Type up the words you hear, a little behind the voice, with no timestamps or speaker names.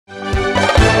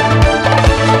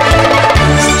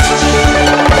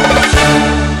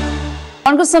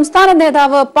കോൺഗ്രസ് സംസ്ഥാന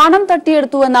നേതാവ് പണം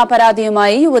തട്ടിയെടുത്തുവെന്ന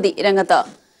പരാതിയുമായി യുവതി രംഗത്ത്.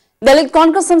 ദളിത്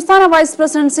കോൺഗ്രസ് സംസ്ഥാന വൈസ്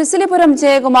പ്രസിഡന്റ് സിസിലിപുരം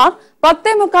ജയകുമാർ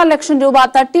 10.25 ലക്ഷം രൂപ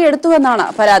തട്ടിയെടുത്തുവെന്നാണ്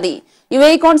പരാതി.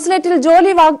 UAE കോൺസുലേറ്റിൽ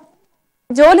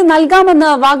ജോലി നൽകാമെന്ന്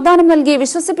വാഗ്ദാനം നൽകി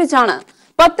വിശ്വസിപ്പിച്ചാണ്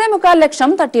 10.25 ലക്ഷം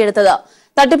തട്ടിയെടുത്തത്.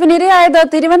 തട്ടിപ്പിനിരയായത്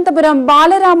തിരുവനന്തപുരം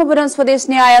ബാലരാമപുരം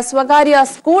സ്വദേശിനിയായ സ്വകാര്യ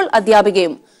സ്കൂൾ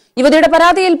അധ്യാപികയും. യുവതിയുടെ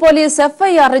പരാതിയിൽ പോലീസ്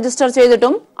FIR രജിസ്റ്റർ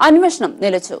ചെയ്തിട്ടും അന്വേഷണം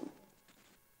നിലച്ചു.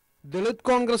 ദളിത്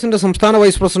കോൺഗ്രസിന്റെ സംസ്ഥാന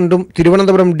വൈസ് പ്രസിഡന്റും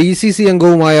തിരുവനന്തപുരം DCC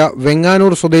അംഗവുമായ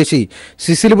വെങ്ങാനൂർ സ്വദേശി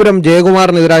സിസിലിപുരം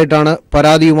ജയകുമാറിനെതിരായിട്ടാണ്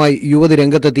പരാതിയുമായി യുവതി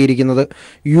രംഗത്തെത്തിയിരിക്കുന്നത്.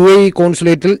 UAE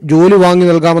കോൺസുലേറ്റിൽ ജോലി വാങ്ങി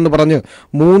നൽകാമെന്ന് പറഞ്ഞ്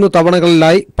 3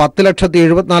 തവണകളിലായി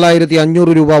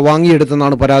 10,74,500 രൂപ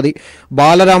വാങ്ങിയെടുത്തെന്നാണ് പരാതി.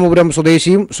 ബാലരാമപുരം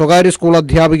സ്വദേശിയും സ്വകാര്യ സ്കൂൾ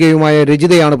അധ്യാപികയുമായ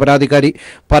രജിതയാണ് പരാതിക്കാരി.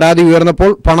 പരാതി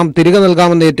ഉയർന്നപ്പോൾ പണം തിരികെ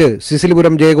നൽകാമെന്നേറ്റ്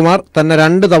സിസിലിപുരം ജയകുമാർ തന്നെ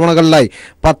 2 തവണകളിലായി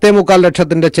 10.25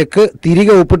 ലക്ഷത്തിന്റെ ചെക്ക്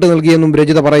തിരികെ ഒപ്പിട്ട് നൽകിയെന്നും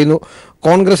രജിത പറയുന്നു.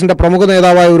 കോൺഗ്രസിന്റെ പ്രമുഖ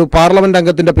നേതാവായ ഒരു പാർലമെന്റ്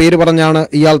അംഗത്തിന്റെ പേര് പറഞ്ഞാണ്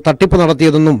ഇയാൾ തട്ടിപ്പ്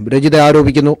നടത്തിയതെന്നും രജിത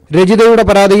ആരോപിക്കുന്നു. രജിതയുടെ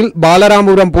പരാതിയിൽ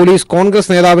Balaramapuram police Congress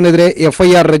നേതാവിനെതിരെ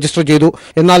FIR register ചെയ്തു.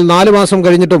 എന്നാൽ 4 മാസം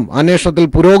കഴിഞ്ഞിട്ടും അന്വേഷണത്തിൽ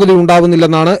പുരോഗതി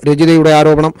ഉണ്ടാവുന്നില്ലെന്നാണ് രജിതയുടെ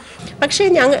ആരോപണം. പക്ഷേ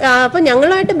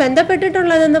ഞങ്ങളുമായിട്ട്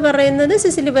ബന്ധപ്പെട്ടിട്ടുള്ളതെന്ന് പറയുന്നത്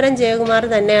സിസിലിപുരം ജയകുമാർ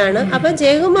തന്നെയാണ്. അപ്പൊ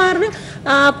ജയകുമാറിന്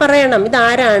പറയണം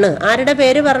ഇതാരാണ്, ആരുടെ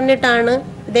പേര് പറഞ്ഞിട്ടാണ്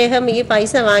ഇദ്ദേഹം ഈ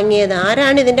പൈസ വാങ്ങിയത്,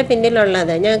 ആരാണ് ഇതിന്റെ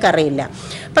പിന്നിലുള്ളത് ഞങ്ങൾക്കറിയില്ല.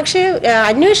 പക്ഷേ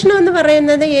അന്വേഷണം എന്ന്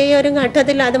പറയുന്നത് ഈ ഒരു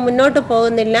ഘട്ടത്തിൽ അത് മുന്നോട്ട്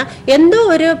പോകുന്നില്ല. എന്തോ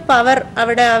ഒരു പവർ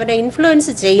അവിടെ അവരെ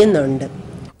ഇൻഫ്ലുവൻസ് ചെയ്യുന്നുണ്ട്.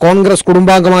 കോൺഗ്രസ്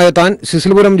കുടുംബാംഗമായ താൻ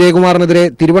സിസിലിപുരം ജയകുമാറിനെതിരെ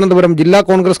തിരുവനന്തപുരം ജില്ലാ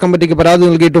കോൺഗ്രസ് കമ്മിറ്റിക്ക് പരാതി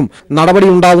നൽകിയിട്ടും നടപടി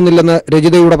ഉണ്ടാവുന്നില്ലെന്ന്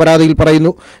രജിതയുടെ പരാതിയിൽ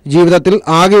പറയുന്നു. ജീവിതത്തിൽ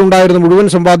ആകെ ഉണ്ടായിരുന്ന മുഴുവൻ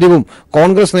സമ്പാദ്യവും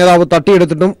കോൺഗ്രസ് നേതാവ്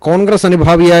തട്ടിയെടുത്തിട്ടും കോൺഗ്രസ്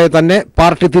അനുഭാവിയായ തന്നെ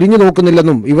പാർട്ടി തിരിഞ്ഞു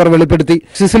നോക്കുന്നില്ലെന്നും ഇവർ വെളിപ്പെടുത്തി.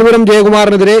 സിസിലിപുരം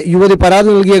ജയകുമാറിനെതിരെ യുവതി പരാതി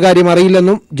നൽകിയ കാര്യം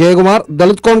അറിയില്ലെന്നും ജയകുമാർ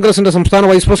ദളിത് കോൺഗ്രസിന്റെ സംസ്ഥാന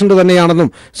വൈസ് പ്രസിഡന്റ്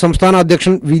തന്നെയാണെന്നും സംസ്ഥാന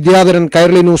അധ്യക്ഷൻ വിദ്യാധരൻ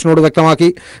കൈരളി ന്യൂസിനോട്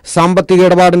വ്യക്തമാക്കി. സാമ്പത്തിക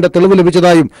ഇടപാടിന്റെ തെളിവ്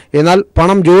ലഭിച്ചതായും എന്നാൽ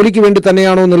പണം ജോലിക്ക് വേണ്ടി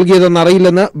തന്നെയാണോ നൽകിയതെന്ന്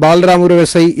അറിയില്ലെന്ന് ബാലരാമപുരം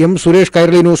SI M സുരേഷ്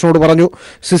കൈരളി ന്യൂസിനോട് പറഞ്ഞു.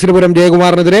 സിസിലിപുരം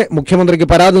ജയകുമാറിനെതിരെ മുഖ്യമന്ത്രിക്ക്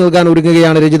പരാതി നൽകാൻ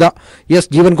ഒരുങ്ങുകയാണ് രജിത.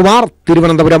 ജീവൻകുമാർ,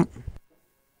 തിരുവനന്തപുരം.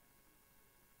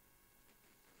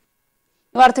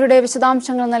 വാർത്തയുടെ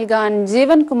വിശദാംശങ്ങൾ നൽകാൻ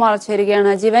ജീവൻകുമാർ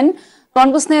ചേരുകയാണ്. ജീവൻ,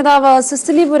 കോൺഗ്രസ് നേതാവ്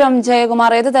സിസിലിപുരം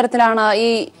ജയകുമാർ ഏത് തരത്തിലാണ്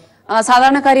ഈ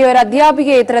സാധാരണക്കാരിയായ ഒരു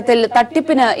അധ്യാപികയെ ഇത്തരത്തിൽ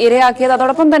തട്ടിപ്പിന് ഇരയാക്കിയത്?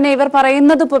 അതോടൊപ്പം തന്നെ ഇവർ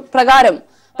പറയുന്നത് പ്രകാരം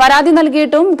പരാതി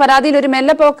നൽകിയിട്ടും പരാതിയിൽ ഒരു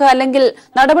മെല്ലെപ്പോക്ക് അല്ലെങ്കിൽ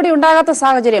നടപടി ഉണ്ടാകാത്ത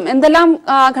സാഹചര്യം, എന്തെല്ലാം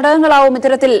ഘടകങ്ങളാവും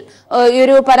ഇത്തരത്തിൽ ഈ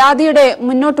ഒരു പരാതിയുടെ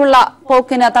മുന്നോട്ടുള്ള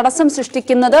പോക്കിന് തടസ്സം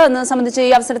സൃഷ്ടിക്കുന്നത് എന്ന് സംബന്ധിച്ച്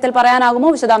ഈ അവസരത്തിൽ പറയാനാകുമോ?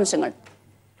 വിശദാംശങ്ങൾ.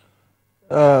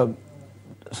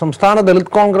 സംസ്ഥാന ദളിത്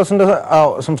കോൺഗ്രസിന്റെ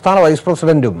സംസ്ഥാന വൈസ്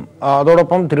പ്രസിഡന്റും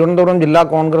അതോടൊപ്പം തിരുവനന്തപുരം ജില്ലാ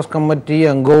കോൺഗ്രസ് കമ്മിറ്റി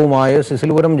അംഗവുമായ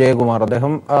സിസിലിപുരം ജയകുമാർ,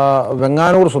 അദ്ദേഹം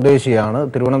വെങ്ങാനൂർ സ്വദേശിയാണ്,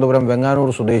 തിരുവനന്തപുരം വെങ്ങാനൂർ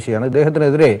സ്വദേശിയാണ്.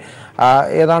 ഇദ്ദേഹത്തിനെതിരെ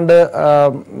ഏതാണ്ട്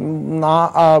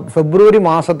ഫെബ്രുവരി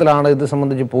മാസത്തിലാണ് ഇത്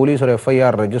സംബന്ധിച്ച് പോലീസ് ഒരു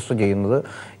FIR രജിസ്റ്റർ ചെയ്യുന്നത്.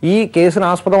 ഈ കേസിന്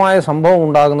ആസ്പദമായ സംഭവം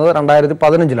ഉണ്ടാകുന്നത്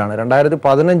 2015-ലാണ്.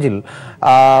 2015-ൽ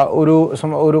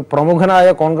ഒരു പ്രമുഖനായ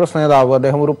കോൺഗ്രസ് നേതാവ്,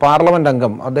 അദ്ദേഹം ഒരു പാർലമെന്റ്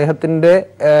അംഗം,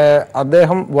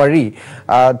 അദ്ദേഹം വഴി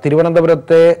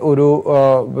തിരുവനന്തപുരത്തെ ഒരു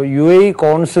UAE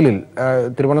കോൺസുലിൽ,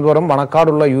 തിരുവനന്തപുരം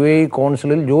മണക്കാടുള്ള UAE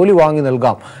കോൺസുലിൽ ജോലി വാങ്ങി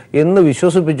നൽകാം എന്ന്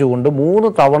വിശ്വസിപ്പിച്ചുകൊണ്ട്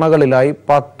 3 തവണകളിലായി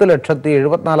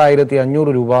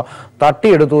 10,74,500 രൂപ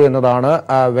തട്ടിയെടുത്തു എന്നതാണ്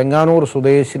വെങ്ങാനൂർ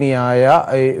സ്വദേശിനിയായ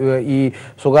ഈ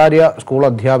സ്വകാര്യ സ്കൂൾ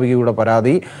അധ്യാപികയുടെ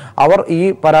പരാതി. അവർ ഈ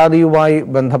പരാതിയുമായി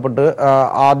ബന്ധപ്പെട്ട്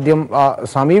ആദ്യം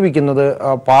സമീപിക്കുന്നത്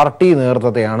പാർട്ടി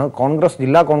നേതൃത്വത്തെയാണ്,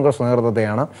 ജില്ലാ കോൺഗ്രസ്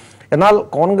നേതൃത്വത്തെയാണ്. എന്നാൽ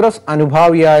കോൺഗ്രസ്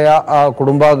അനുഭാവിയായ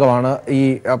കുടുംബാംഗമാണ് ഈ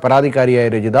പരാതിക്കാരിയായ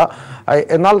രജിത.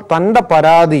 എന്നാൽ തൻ്റെ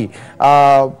പരാതി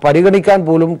പരിഗണിക്കാൻ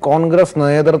പോലും കോൺഗ്രസ്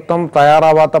നേതൃത്വം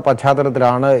തയ്യാറാവാത്ത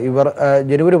പശ്ചാത്തലത്തിലാണ് ഇവർ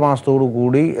ജനുവരി മാസത്തോടു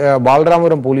കൂടി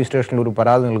ബാലരാമപുരം പോലീസ് സ്റ്റേഷനിൽ ഒരു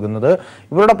പരാതി നൽകുന്നത്.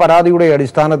 ഇവരുടെ പരാതിയുടെ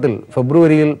അടിസ്ഥാനത്തിൽ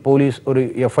ഫെബ്രുവരിയിൽ പോലീസ് ഒരു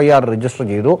FIR രജിസ്റ്റർ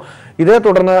ചെയ്തു. ഇതേ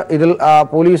തുടർന്ന് ഇതിൽ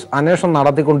പോലീസ് അന്വേഷണം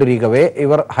നടത്തിക്കൊണ്ടിരിക്കവേ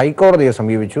ഇവർ ഹൈക്കോടതിയെ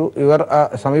സമീപിച്ചു. ഇവർ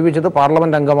സമീപിച്ചത്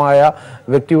പാർലമെന്റ് അംഗമായ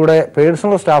വ്യക്തിയുടെ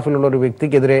പേഴ്സണൽ സ്റ്റാഫിലുള്ള ഒരു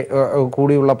വ്യക്തിക്കെതിരെ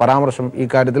കൂടിയുള്ള പരാമർശം, ഈ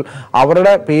കാര്യത്തിൽ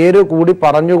അവരുടെ പേര് കൂടി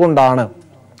പറഞ്ഞുകൊണ്ടാണ്,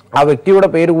 ആ വ്യക്തിയുടെ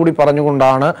പേര് കൂടി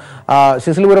പറഞ്ഞുകൊണ്ടാണ്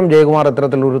സിസിലിപുരം ജയകുമാർ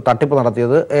ഇത്തരത്തിലൊരു തട്ടിപ്പ്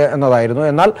നടത്തിയത് എന്നതായിരുന്നു.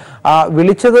 എന്നാൽ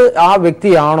വിളിച്ചത് ആ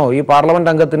വ്യക്തിയാണോ, ഈ പാർലമെന്റ്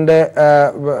അംഗത്തിന്റെ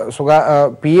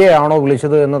PA ആണോ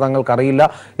വിളിച്ചത് എന്ന് തങ്ങൾക്കറിയില്ല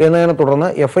എന്നതിനെ തുടർന്ന്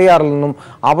FIRൽ നിന്നും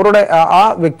അവരുടെ ആ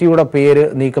വ്യക്തിയുടെ പേര്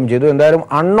നീക്കം ചെയ്തു. എന്തായാലും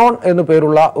അൺനോൺ എന്നു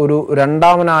പേരുള്ള ഒരു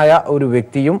രണ്ടാമനായ ഒരു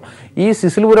വ്യക്തിയും ഈ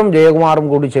സിസിലിപുരം ജയകുമാറും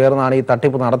കൂടി ചേർന്നാണ് ഈ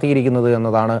തട്ടിപ്പ് നടത്തിയിരിക്കുന്നത്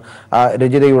എന്നതാണ്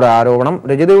രജിതയുടെ ആരോപണം.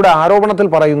 രജിതയുടെ ആരോപണത്തിൽ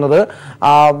പറയുന്നത്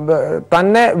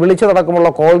തന്നെ വിളിച്ചതടക്കമുള്ള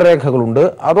കോൾ രേഖകളുണ്ട്.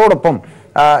 അതോടൊപ്പം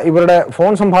ഇവരുടെ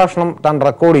ഫോൺ സംഭാഷണം താൻ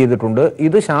റെക്കോർഡ് ചെയ്തിട്ടുണ്ട്.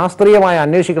 ഇത് ശാസ്ത്രീയമായി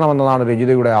അന്വേഷിക്കണമെന്നതാണ്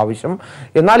രജിതയുടെ ആവശ്യം.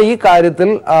 എന്നാൽ ഈ കാര്യത്തിൽ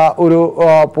ഒരു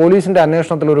പോലീസിന്റെ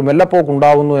അന്വേഷണത്തിൽ ഒരു മെല്ലപ്പോക്ക്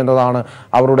ഉണ്ടാകുന്നു എന്നതാണ്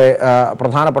അവരുടെ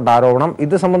പ്രധാനപ്പെട്ട ആരോപണം.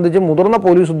 ഇത് സംബന്ധിച്ച് മുതിർന്ന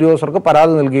പോലീസ് ഉദ്യോഗസ്ഥർക്ക്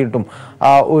പരാതി നൽകിയിട്ടും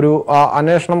ഒരു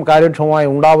അന്വേഷണം കാര്യക്ഷമമായി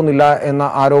ഉണ്ടാവുന്നില്ല എന്ന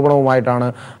ആരോപണവുമായിട്ടാണ്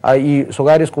ഈ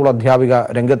സ്വകാര്യ സ്കൂൾ അധ്യാപിക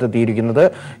രംഗത്തെത്തിയിരിക്കുന്നത്.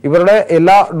 ഇവരുടെ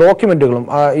എല്ലാ ഡോക്യുമെന്റുകളും,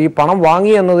 ഈ പണം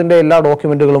വാങ്ങി എന്നതിന്റെ എല്ലാ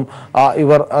ഡോക്യുമെന്റുകളും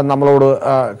ഇവർ നമ്മളോട്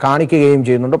കാണിക്കുകയും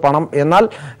ചെയ്യുന്നുണ്ട്. പണം എന്നാൽ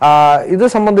ഇത്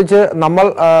സംബന്ധിച്ച് നമ്മൾ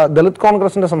ദളിത്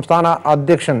കോൺഗ്രസിന്റെ സംസ്ഥാന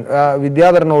അധ്യക്ഷൻ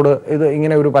വിദ്യാധരനോട് ഇത്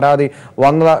ഇങ്ങനെ ഒരു പരാതി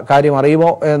വന്ന കാര്യം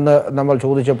അറിയുമോ എന്ന് നമ്മൾ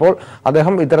ചോദിച്ചപ്പോൾ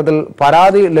അദ്ദേഹം ഇത്തരത്തിൽ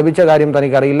പരാതി ലഭിച്ച കാര്യം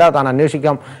തനിക്കറിയില്ല, താൻ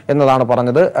അന്വേഷിക്കാം എന്നതാണ്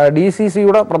പറഞ്ഞത്.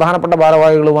 DCCയുടെ പ്രധാനപ്പെട്ട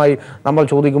ഭാരവാഹികളുമായി നമ്മൾ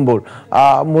ചോദിക്കുമ്പോൾ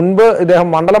മുൻപ് ഇദ്ദേഹം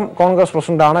മണ്ഡലം കോൺഗ്രസ്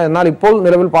പ്രസിഡന്റാണ്, എന്നാൽ ഇപ്പോൾ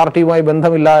നിലവിൽ പാർട്ടിയുമായി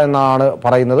ബന്ധമില്ല എന്നാണ്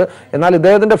പറയുന്നത്. എന്നാൽ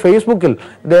ഇദ്ദേഹത്തിന്റെ ഫേസ്ബുക്കിൽ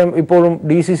ഇദ്ദേഹം ഇപ്പോഴും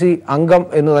DCC അംഗം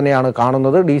എന്ന് തന്നെയാണ്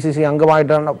കാണുന്നത്. DCC അംഗമായിട്ടാണ്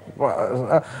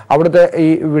അവിടുത്തെ ഈ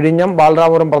വിഴിഞ്ഞം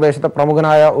ബാലരാമപുരം പ്രദേശത്തെ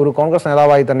പ്രമുഖനായ ഒരു കോൺഗ്രസ്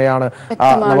നേതാവായി തന്നെയാണ്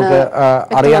നമുക്ക്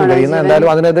അറിയാൻ കഴിയുന്നത്.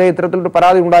 എന്തായാലും അതിനെതിരെ ഇത്തരത്തിലൊരു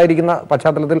പരാതി ഉണ്ടായിരിക്കുന്ന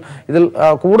പശ്ചാത്തലത്തിൽ ഇതിൽ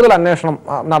കൂടുതൽ അന്വേഷണം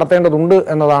നടത്തേണ്ടതുണ്ട്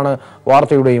എന്നതാണ്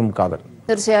വാർത്തയുടെയും കാതൽ.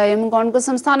 തീർച്ചയായും കോൺഗ്രസ്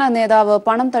സംസ്ഥാന നേതാവ്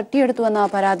പണം തട്ടിയെടുത്തുവെന്ന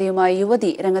പരാതിയുമായി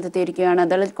യുവതി രംഗത്തെത്തിയിരിക്കുകയാണ്.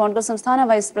 ദളിത് കോൺഗ്രസ് സംസ്ഥാന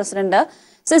വൈസ് പ്രസിഡന്റ്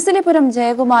സിസിലിപുരം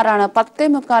ജയകുമാറാണ്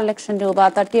 10.25 ലക്ഷം രൂപ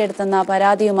തട്ടിയെടുത്തെന്ന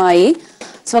പരാതിയുമായി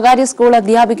സ്വകാര്യ സ്കൂൾ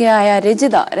അധ്യാപികയായ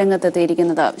രജിത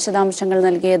രംഗത്തെത്തിയിരിക്കുന്നത്. വിശദാംശങ്ങൾ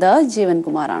നൽകിയത്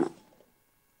ജീവൻകുമാറാണ്.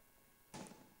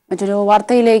 മറ്റൊരു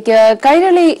വാർത്തയിലേക്ക്.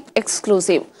 കൈരളി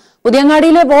എക്സ്ക്ലൂസീവ്.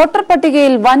 പുതിയങ്ങാടിയിലെ വോട്ടർ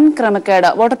പട്ടികയിൽ വൻ ക്രമക്കേട്.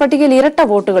 വോട്ടർ പട്ടികയിൽ ഇരട്ട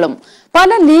വോട്ടുകളും പല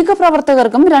ലീഗ്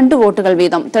പ്രവർത്തകർക്കും 2 വോട്ടുകൾ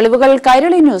വീതം. തെളിവുകൾ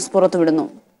കൈരളി ന്യൂസ് പുറത്തുവിടുന്നു.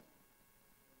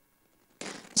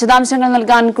 വിശദാംശങ്ങൾ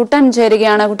നൽകാൻ കുട്ടൻ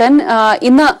ചേരുകയാണ്. കുട്ടൻ,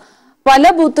 ഇന്ന് പല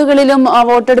ബൂത്തുകളിലും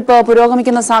വോട്ടെടുപ്പ്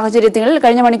പുരോഗമിക്കുന്ന സാഹചര്യത്തിൽ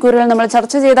കഴിഞ്ഞ മണിക്കൂറുകളിൽ നമ്മൾ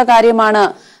ചർച്ച ചെയ്ത കാര്യമാണ്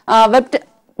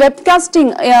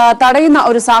വെബ്കാസ്റ്റിംഗ് തടയുന്ന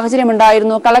ഒരു സാഹചര്യം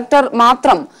ഉണ്ടായിരുന്നു. കളക്ടർ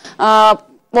മാത്രം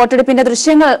വോട്ടെടുപ്പിന്റെ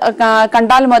ദൃശ്യങ്ങൾ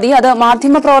കണ്ടാൽ മതി, അത്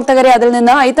മാധ്യമപ്രവർത്തകരെ അതിൽ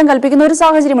നിന്ന് അയിത്തം കൽപ്പിക്കുന്ന ഒരു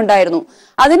സാഹചര്യം ഉണ്ടായിരുന്നു.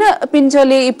 അതിന്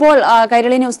പിൻചൊല്ലി ഇപ്പോൾ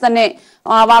കൈരളി ന്യൂസ് തന്നെ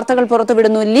വാർത്തകൾ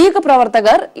പുറത്തുവിടുന്നു. ലീഗ്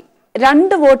പ്രവർത്തകർ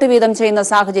 2 വോട്ട് വീതം ചെയ്യുന്ന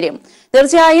സാഹചര്യം.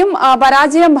 തീർച്ചയായും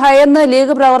പരാജയം ഭയന്ന്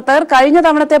ലീഗ് പ്രവർത്തകർ കഴിഞ്ഞ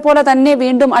തവണത്തെ പോലെ തന്നെ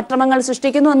വീണ്ടും അക്രമങ്ങൾ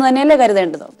സൃഷ്ടിക്കുന്നു എന്ന് തന്നെയല്ലേ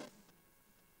കരുതേണ്ടത്?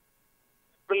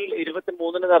 ഏപ്രിൽ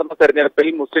 23 നടന്ന തെരഞ്ഞെടുപ്പിൽ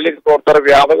മുസ്ലിം ലീഗ് പ്രവർത്തകർ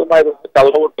വ്യാപകമായ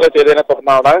കള്ളവോട്ട് ചെയ്തതിനെ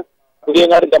തുടർന്നാണ്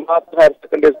പുതിയങ്ങാടി ജമാഅത്ത് ഹയർ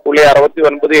സെക്കൻഡറി സ്കൂളിലെ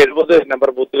 69-70 നമ്പർ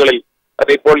ബൂത്തുകളിൽ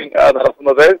റീപോളിംഗ്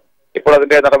നടത്തുന്നത്. ഇപ്പോൾ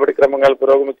അതിന്റെ നടപടിക്രമങ്ങൾ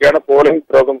പുരോഗമിക്കുകയാണ്, പോളിംഗ്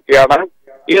പുരോഗമിക്കുകയാണ്.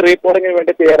 ഈ റീപോളിംഗിന്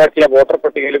വേണ്ടി തയ്യാറാക്കിയ വോട്ടർ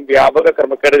പട്ടികയിലും വ്യാപക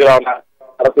ക്രമക്കേടുകളാണ്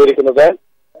നടത്തിയിരിക്കുന്നത്.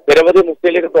 നിരവധി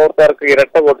മുസ്ലിം ലീഗ് പ്രവർത്തകർക്ക്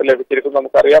ഇരട്ട വോട്ട് ലഭിച്ചിരിക്കുന്നു.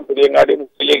 നമുക്കറിയാം, പുതിയങ്ങാടി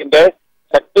മുസ്ലിം ലീഗിന്റെ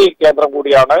ശക്തി കേന്ദ്രം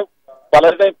കൂടിയാണ്. പല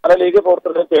ലീഗ്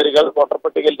പ്രവർത്തകരുടെ പേരുകൾ വോട്ടർ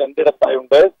പട്ടികയിൽ 2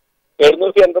 ഇടത്തായുണ്ട്.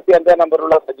 785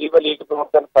 നമ്പറുള്ള സജീവ ലീഗ്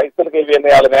പ്രവർത്തകൻ ഫൈസൽ കെ വി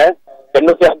എന്നയാളിനെ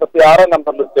 856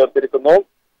 നമ്പറിൽ ചേർത്തിരിക്കുന്നു.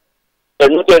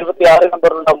 876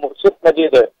 നമ്പറിലുള്ള മുർഷിദ്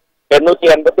മജീദ്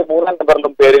 883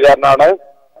 നമ്പറിലും പേരുകാരനാണ്.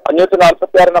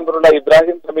 546 നമ്പറുള്ള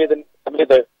ഇബ്രാഹിം സമീദ്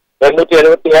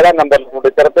 877 നമ്പറിലുണ്ട്.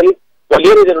 ഇത്തരത്തിൽ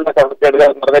വലിയ രീതിയിലുള്ള ക്രമക്കേടുകൾ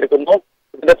നടന്നിരിക്കുന്നു.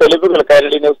 ഇതിന്റെ തെളിവുകൾ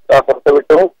കൈരളി ന്യൂസ്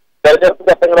പുറത്തുവിട്ടു. തെരഞ്ഞെടുപ്പ്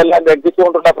ചട്ടങ്ങളെല്ലാം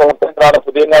ലംഘിച്ചുകൊണ്ടുള്ള പ്രവർത്തനങ്ങളാണ്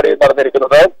പുതിയങ്ങാടിയിൽ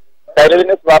നടന്നിരിക്കുന്നത്. കൈരളി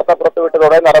ന്യൂസ് വാർത്ത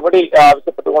പുറത്തുവിട്ടതോടെ നടപടി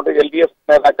ആവശ്യപ്പെട്ടുകൊണ്ട് LDF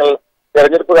നേതാക്കൾ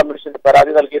തെരഞ്ഞെടുപ്പ് കമ്മീഷന്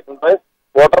പരാതി നൽകിയിട്ടുണ്ട്.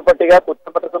 വോട്ടർ പട്ടിക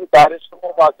കുറ്റമറ്റതും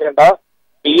കാര്യക്ഷമവുമാക്കേണ്ട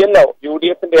BLO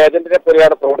UDFന്റെ ഏജന്റിനെ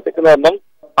പോലെയാണ് പ്രവർത്തിക്കുന്നതെന്നും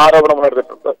ആരോപണം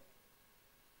ഉയർന്നിട്ടുണ്ട്.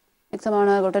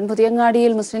 വ്യക്തമാണ് കോട്ടൻ.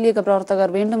 പുതിയങ്ങാടിയിൽ മുസ്ലിം ലീഗ് പ്രവർത്തകർ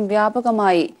വീണ്ടും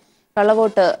വ്യാപകമായി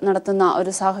കള്ളവോട്ട് നടത്തുന്ന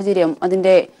ഒരു സാഹചര്യം,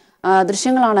 അതിന്റെ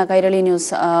ദൃശ്യങ്ങളാണ് കൈരളി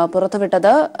ന്യൂസ്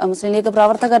പുറത്തുവിട്ടത്. മുസ്ലിം ലീഗ്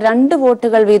പ്രവർത്തകർ 2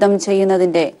 വോട്ടുകൾ വീതം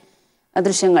ചെയ്യുന്നതിന്റെ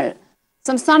ദൃശ്യങ്ങൾ.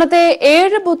 സംസ്ഥാനത്തെ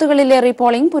 7 ബൂത്തുകളിലെ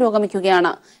റീപോളിംഗ്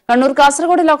പുരോഗമിക്കുകയാണ്. കണ്ണൂർ,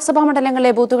 കാസർഗോഡ് ലോക്സഭാ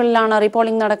മണ്ഡലങ്ങളിലെ ബൂത്തുകളിലാണ്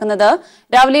റീപോളിംഗ് നടക്കുന്നത്.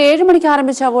 രാവിലെ 7 മണിക്ക്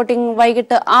ആരംഭിച്ച വോട്ടിംഗ്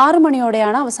വൈകിട്ട് 6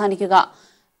 മണിയോടെയാണ് അവസാനിക്കുക.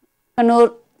 കണ്ണൂർ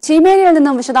ചീമേനിയിൽ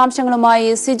നിന്നും വിശദാംശങ്ങളുമായി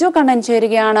സിജു കണ്ണൻ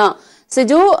ചേരുകയാണ്.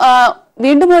 സിജു,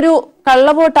 വീണ്ടും ഒരു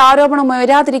കള്ളവോട്ട് ആരോപണം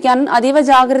ഉയരാതിരിക്കാൻ അതീവ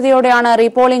ജാഗ്രതയോടെയാണ്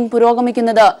റീപോളിംഗ്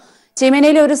പുരോഗമിക്കുന്നത്.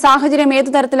 ചീമേനയിലെ ഒരു സാഹചര്യം ഏത്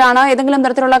തരത്തിലാണ്? ഏതെങ്കിലും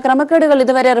തരത്തിലുള്ള ക്രമക്കേടുകൾ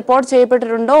ഇതുവരെ റിപ്പോർട്ട്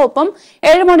ചെയ്യപ്പെട്ടിട്ടുണ്ടോ? ഒപ്പം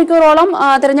 7 മണിക്കൂറോളം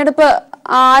തെരഞ്ഞെടുപ്പ്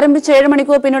ആരംഭിച്ച് 7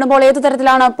 മണിക്കൂർ പിന്നിടുമ്പോൾ ഏത്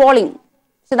തരത്തിലാണ് പോളിംഗ്?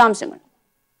 വിശദാംശങ്ങൾ.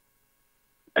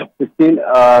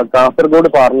 കാസർഗോഡ്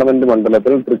പാർലമെന്റ്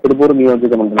മണ്ഡലത്തിൽ തൃക്കരിപ്പൂർ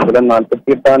നിയോജക മണ്ഡലത്തിലെ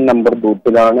 48 നമ്പർ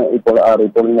ബൂത്തിലാണ് ഇപ്പോൾ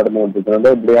റീപോളിംഗ് നടന്നുകൊണ്ടിരിക്കുന്നത്.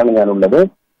 ഇവിടെയാണ് ഞാനുള്ളത്.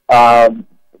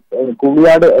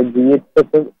 കുളിയാട്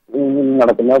GHS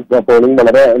നടക്കുന്ന പോളിംഗ്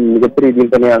വളരെ മികച്ച രീതിയിൽ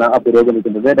തന്നെയാണ്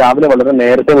പുരോഗമിക്കുന്നത്. രാവിലെ വളരെ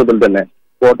നേരത്തെ മുതൽ തന്നെ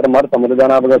വോട്ടർമാർ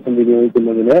സമ്മതിദാനാവകാശം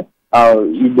വിനിയോഗിക്കുന്നതിന്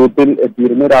ഈ ബൂത്തിൽ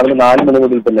എത്തിയിരുന്നു. രാവിലെ 4 മണി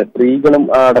മുതൽ തന്നെ സ്ത്രീകളും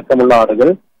അടക്കമുള്ള ആളുകൾ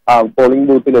പോളിംഗ്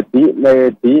ബൂത്തിലെത്തി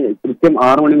കൃത്യം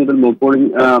 6 മണി മുതൽ മോക്ക്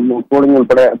പോളിംഗ്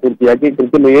ഉൾപ്പെടെ പൂർത്തിയാക്കി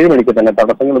കൃത്യം 7 മണിക്ക് തന്നെ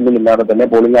തടസ്സങ്ങളൊന്നും ഇല്ലാതെ തന്നെ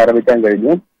പോളിംഗ് ആരംഭിക്കാൻ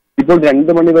കഴിഞ്ഞു. ഇപ്പോൾ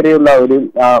 2 മണി വരെയുള്ള ഒരു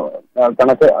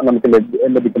കണക്ക് നമുക്ക്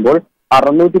ലഭിക്കുമ്പോൾ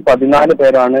 614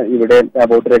 പേരാണ് ഇവിടെ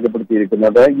വോട്ട്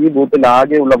രേഖപ്പെടുത്തിയിരിക്കുന്നത്. ഈ ബൂത്തിൽ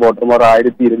ആകെയുള്ള വോട്ടർമാർ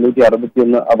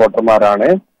 1261 വോട്ടർമാരാണ്.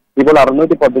 ഇപ്പോൾ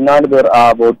 614 പേർ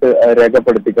വോട്ട്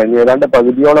രേഖപ്പെടുത്തി കഴിഞ്ഞു. ഏതാണ്ട്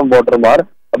പകുതിയോളം വോട്ടർമാർ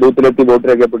ബൂത്തിലെത്തി വോട്ട്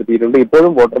രേഖപ്പെടുത്തിയിട്ടുണ്ട്.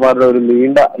 ഇപ്പോഴും വോട്ടർമാരുടെ ഒരു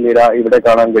നീണ്ട നിര ഇവിടെ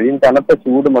കാണാൻ കഴിയും. കനത്ത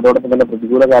ചൂടും അതോടൊപ്പം തന്നെ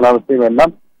പ്രതികൂല കാലാവസ്ഥയും എല്ലാം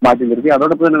മാറ്റി നിർത്തി.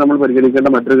 അതോടൊപ്പം തന്നെ നമ്മൾ പരിഗണിക്കേണ്ട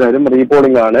മറ്റൊരു കാര്യം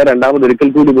റീപോളിംഗ് ആണ്. രണ്ടാമതൊരിക്കൽ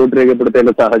കൂടി വോട്ട്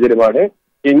രേഖപ്പെടുത്തേണ്ട സാഹചര്യമാണ്.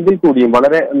 എങ്കിൽ കൂടിയും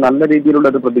വളരെ നല്ല രീതിയിലുള്ള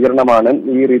ഒരു പ്രതികരണമാണ്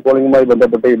ഈ റീപോളിംഗുമായി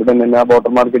ബന്ധപ്പെട്ട് ഇവിടെ നിന്ന്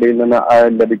വോട്ടർമാർക്കിടയിൽ നിന്ന്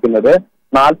ലഭിക്കുന്നത്.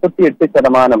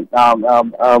 48%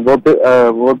 വോട്ട്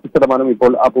ശതമാനം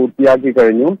ഇപ്പോൾ പൂർത്തിയാക്കി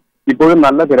കഴിഞ്ഞു. ഇപ്പോഴും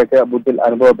നല്ല തിരക്ക് ബൂത്തിൽ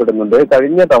അനുഭവപ്പെടുന്നുണ്ട്.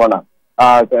 കഴിഞ്ഞ തവണ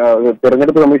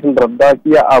തെരഞ്ഞെടുപ്പ് കമ്മീഷൻ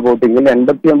റദ്ദാക്കിയ വോട്ടിംഗിൽ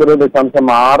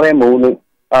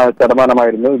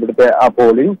 89.63% ഇവിടുത്തെ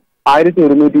പോളിംഗ്.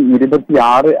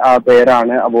 1126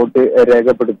 പേരാണ് വോട്ട്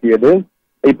രേഖപ്പെടുത്തിയത്.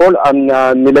 ഇപ്പോൾ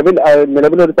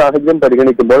നിലവിലൊരു സാഹചര്യം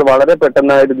പരിഗണിക്കുമ്പോൾ വളരെ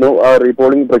പെട്ടെന്നായിരുന്നു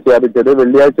റീപോളിംഗ് പ്രഖ്യാപിച്ചത്.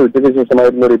 വെള്ളിയാഴ്ച ഉച്ചയ്ക്ക്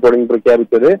ശേഷമായിരുന്നു റീപോളിംഗ്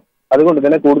പ്രഖ്യാപിച്ചത്. അതുകൊണ്ട്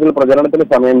തന്നെ കൂടുതൽ പ്രചരണത്തിന്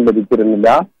സമയം ലഭിച്ചിരുന്നില്ല.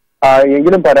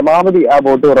 എങ്കിലും പരമാവധി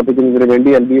വോട്ട് ഉറപ്പിക്കുന്നതിന് വേണ്ടി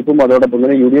LDF-ഉം അതോടൊപ്പം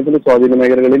തന്നെ UDF-ന്റെ സ്വാധീന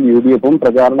മേഖലകളിൽ UDF-ഉം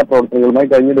പ്രചാരണ പ്രവർത്തനങ്ങളുമായി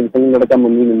കഴിഞ്ഞ ദിവസങ്ങളിലടക്കം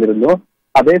മുന്നിൽ നിന്നിരുന്നു.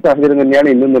 അതേ സാഹചര്യം തന്നെയാണ്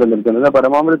ഇന്നും നിലനിൽക്കുന്നത്.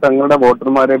 പരമാവധി തങ്ങളുടെ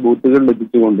വോട്ടർമാരെ ബൂത്തുകളിൽ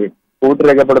എത്തിച്ചുകൊണ്ട് വോട്ട്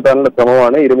രേഖപ്പെടുത്താനുള്ള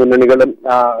ശ്രമമാണ് ഇരു മുന്നണികളും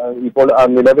ഇപ്പോൾ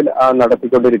നിലവിൽ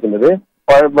നടത്തിക്കൊണ്ടിരിക്കുന്നത്.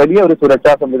 വലിയ ഒരു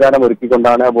സുരക്ഷാ സംവിധാനം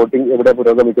ഒരുക്കിക്കൊണ്ടാണ് വോട്ടിംഗ് ഇവിടെ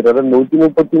പുരോഗമിക്കുന്നത്.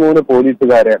 133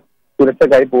 പോലീസുകാരെ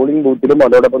സുരക്ഷയ്ക്കായി പോളിംഗ് ബൂത്തിലും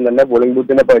അതോടൊപ്പം തന്നെ പോളിംഗ്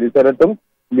ബൂത്തിന്റെ പരിസരത്തും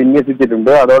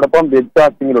വിന്യസിച്ചിട്ടുണ്ട്. അതോടൊപ്പം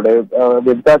വെബ്കാസ്റ്റിംഗിലൂടെ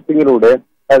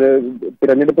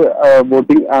തിരഞ്ഞെടുപ്പ്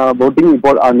വോട്ടിംഗ്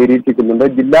ഇപ്പോൾ നിരീക്ഷിക്കുന്നുണ്ട്.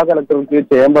 ജില്ലാ കളക്ടർക്ക്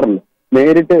ചേംബറിൽ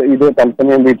നേരിട്ട് ഇത്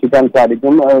തത്സമയം വീക്ഷിക്കാൻ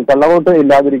സാധിക്കും. കള്ളവോട്ട്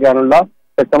ഇല്ലാതിരിക്കാനുള്ള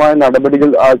ശക്തമായ നടപടികൾ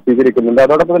സ്വീകരിക്കുന്നുണ്ട്.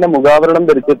 അതോടൊപ്പം തന്നെ മുഖാവരണം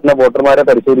ധരിച്ചെത്തുന്ന വോട്ടർമാരെ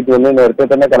പരിശോധിക്കുമെന്ന് നേരത്തെ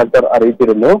തന്നെ കളക്ടർ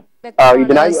അറിയിച്ചിരുന്നു.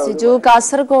 ഇതിനായി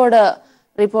കാസർഗോഡ്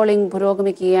റീപോളിംഗ്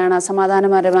പുരോഗമിക്കുകയാണ്,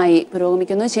 സമാധാനപരമായി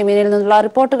പുരോഗമിക്കുന്നു. ചെമ്മീനിൽ നിന്നുള്ള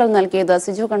റിപ്പോർട്ടുകൾ നൽകിയത്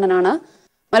സിജു കണ്ണനാണ്.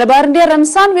 മലബാറിന്റെ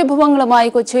റംസാൻ വിഭവങ്ങളുമായി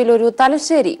കൊച്ചിയിൽ ഒരു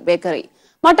തലശ്ശേരി ബേക്കറി.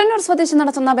 മട്ടന്നൂർ സ്വദേശി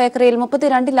നടത്തുന്ന ബേക്കറിയിൽ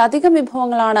 32-ലധികം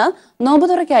വിഭവങ്ങളാണ്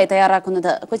നോമ്പുതുറയ്ക്കായി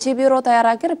തയ്യാറാക്കുന്നത്. കൊച്ചി ബ്യൂറോ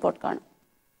തയ്യാറാക്കിയ റിപ്പോർട്ട് കാണും.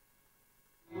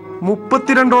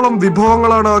 32ഓളം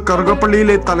വിഭവങ്ങളാണ്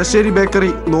കറുകപ്പള്ളിയിലെ തലശ്ശേരി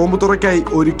ബേക്കറി നോമ്പുതുറയ്ക്കായി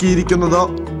ഒരുക്കിയിരിക്കുന്നത്.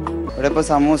 ഇവിടെ ഇപ്പോൾ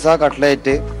സമൂസ,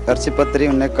 കട്ട്ലേറ്റ്, ഇറച്ചിപ്പത്തിരി,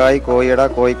 ഉന്നക്കായ്, കോഴിയട,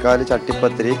 കോഴിക്കാല്,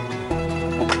 ചട്ടിപ്പത്തിരി,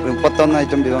 31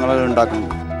 ഐറ്റം വിഭവങ്ങൾ ഉണ്ടാക്കുന്നു.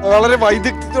 വളരെ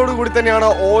വൈദഗ്ധ്യത്തോടു കൂടി തന്നെയാണ്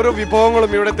ഓരോ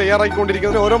വിഭവങ്ങളും ഇവിടെ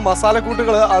തയ്യാറാക്കിക്കൊണ്ടിരിക്കുന്നത്. ഓരോ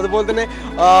മസാലക്കൂട്ടുകൾ, അതുപോലെ തന്നെ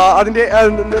അതിന്റെ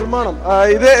നിർമ്മാണം,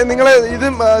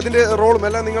 ഇതിന്റെ റോളും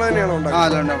എല്ലാം നിങ്ങൾ തന്നെയാണോ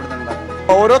ഉണ്ടാക്കുന്നത്?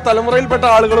 ഓരോ തലമുറയിൽപ്പെട്ട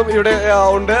ആളുകളും ഇവിടെ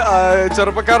ഉണ്ട്.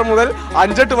 ചെറുപ്പക്കാർ മുതൽ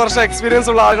 5-8 വർഷം എക്സ്പീരിയൻസ്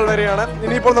ഉള്ള ആളുകൾ വരെയാണ്.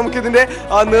 ഇനിയിപ്പോൾ നമുക്ക് ഇതിന്റെ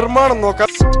നിർമ്മാണം നോക്കാം.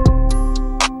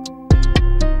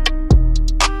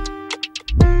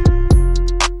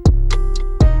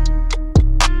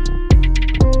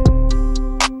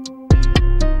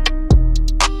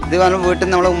 ഇത് വീട്ടിൽ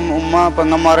നമ്മളെ ഉമ്മ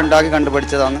പെങ്ങന്മാരുണ്ടാക്കി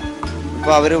കണ്ടുപഠിച്ചതാണ്.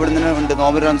 ഇപ്പോൾ അവർ ഇവിടെ നിന്ന് ഉണ്ട്.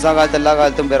 നോമ്പ് റംസാൻ കാലത്ത് എല്ലാ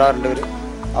കാലത്തും വരാറുണ്ട്.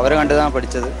 അവരെ കണ്ടതാണ്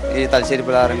പഠിച്ചത് ഈ തലശ്ശേരി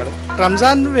പലഹാരങ്ങൾ.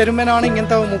 റംസാൻ വരുമ്പോഴാണ്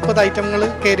ഇങ്ങനത്തെ 30 ഐറ്റങ്ങൾ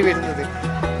കയറി വരുന്നത്.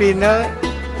 പിന്നെ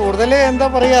കൂടുതൽ എന്താ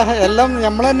പറയുക, എല്ലാം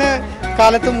നമ്മൾ തന്നെ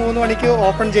കാലത്ത് 3 മണിക്ക്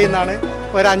ഓപ്പൺ ചെയ്യുന്നതാണ്.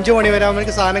 ഒരു 5 മണി വരെ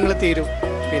ആകുമ്പോഴേക്ക് സാധനങ്ങൾ തീരും.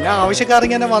 പിന്നെ ആവശ്യക്കാർ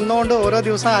ഇങ്ങനെ വന്നുകൊണ്ട് ഓരോ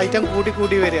ദിവസം ഐറ്റം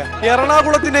കൂട്ടി വരിക.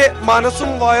 എറണാകുളത്തിന്റെ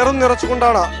മനസ്സും വയറും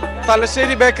നിറച്ചുകൊണ്ടാണ്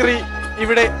തലശ്ശേരി ബേക്കറി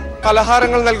ഇവിടെ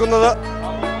പലഹാരങ്ങൾ നൽകുന്നത്.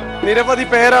 നിരവധി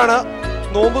പേരാണ്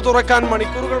നോമ്പ് തുറക്കാൻ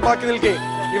മണിക്കൂറുകൾ ബാക്കി നിൽക്കെ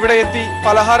ഇവിടെ എത്തി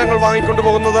പലഹാരങ്ങൾ വാങ്ങിക്കൊണ്ടു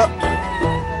പോകുന്നത്.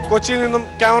 കൊച്ചിയിൽ നിന്നും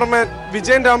ക്യാമറമാൻ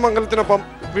വിജയൻ രാമമംഗലത്തിനൊപ്പം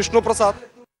വിഷ്ണു പ്രസാദ്.